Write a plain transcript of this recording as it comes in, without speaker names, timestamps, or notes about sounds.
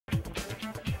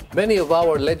Many of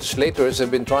our legislators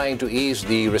have been trying to ease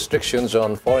the restrictions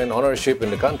on foreign ownership in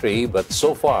the country, but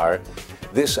so far,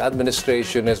 this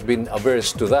administration has been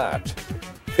averse to that.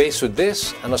 Faced with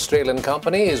this, an Australian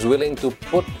company is willing to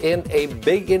put in a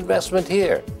big investment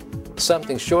here,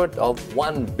 something short of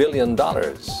 $1 billion.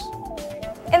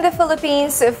 In the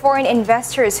Philippines, foreign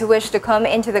investors who wish to come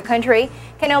into the country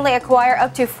can only acquire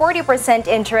up to 40%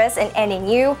 interest in any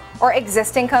new or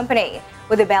existing company,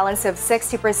 with a balance of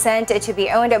 60% to be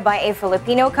owned by a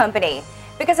Filipino company.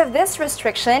 Because of this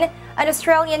restriction, an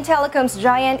Australian telecoms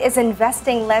giant is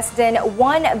investing less than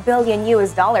 $1 billion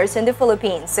in the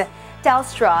Philippines.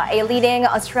 Telstra, a leading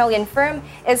Australian firm,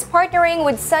 is partnering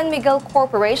with San Miguel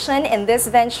Corporation in this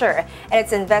venture, and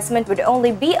its investment would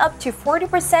only be up to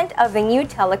 40% of the new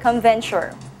telecom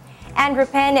venture. Andrew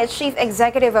Penn, chief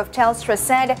executive of Telstra,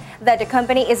 said that the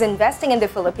company is investing in the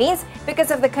Philippines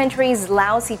because of the country's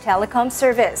lousy telecom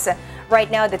service. Right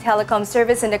now, the telecom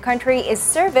service in the country is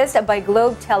serviced by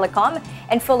Globe Telecom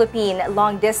and Philippine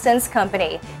Long Distance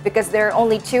Company. Because there are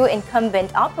only two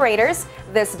incumbent operators,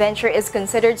 this venture is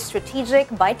considered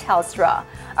strategic by Telstra.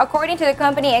 According to the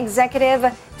company executive,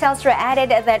 Telstra added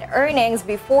that earnings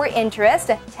before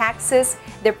interest, taxes,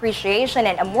 depreciation,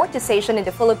 and amortization in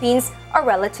the Philippines are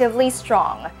relatively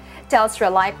strong.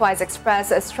 Telstra likewise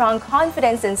expressed a strong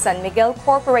confidence in San Miguel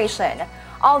Corporation.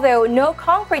 Although no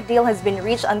concrete deal has been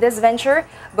reached on this venture,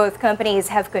 both companies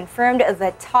have confirmed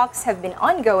that talks have been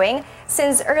ongoing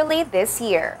since early this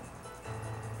year.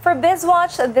 For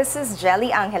Bizwatch, this is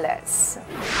Jelly Angeles.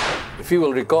 If you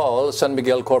will recall, San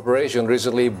Miguel Corporation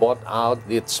recently bought out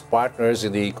its partners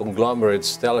in the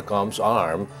conglomerate's telecoms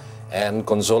arm and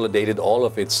consolidated all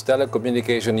of its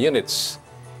telecommunication units.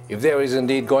 If there is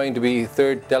indeed going to be a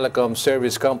third telecom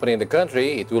service company in the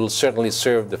country, it will certainly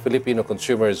serve the Filipino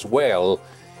consumers well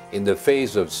in the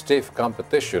face of stiff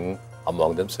competition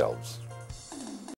among themselves.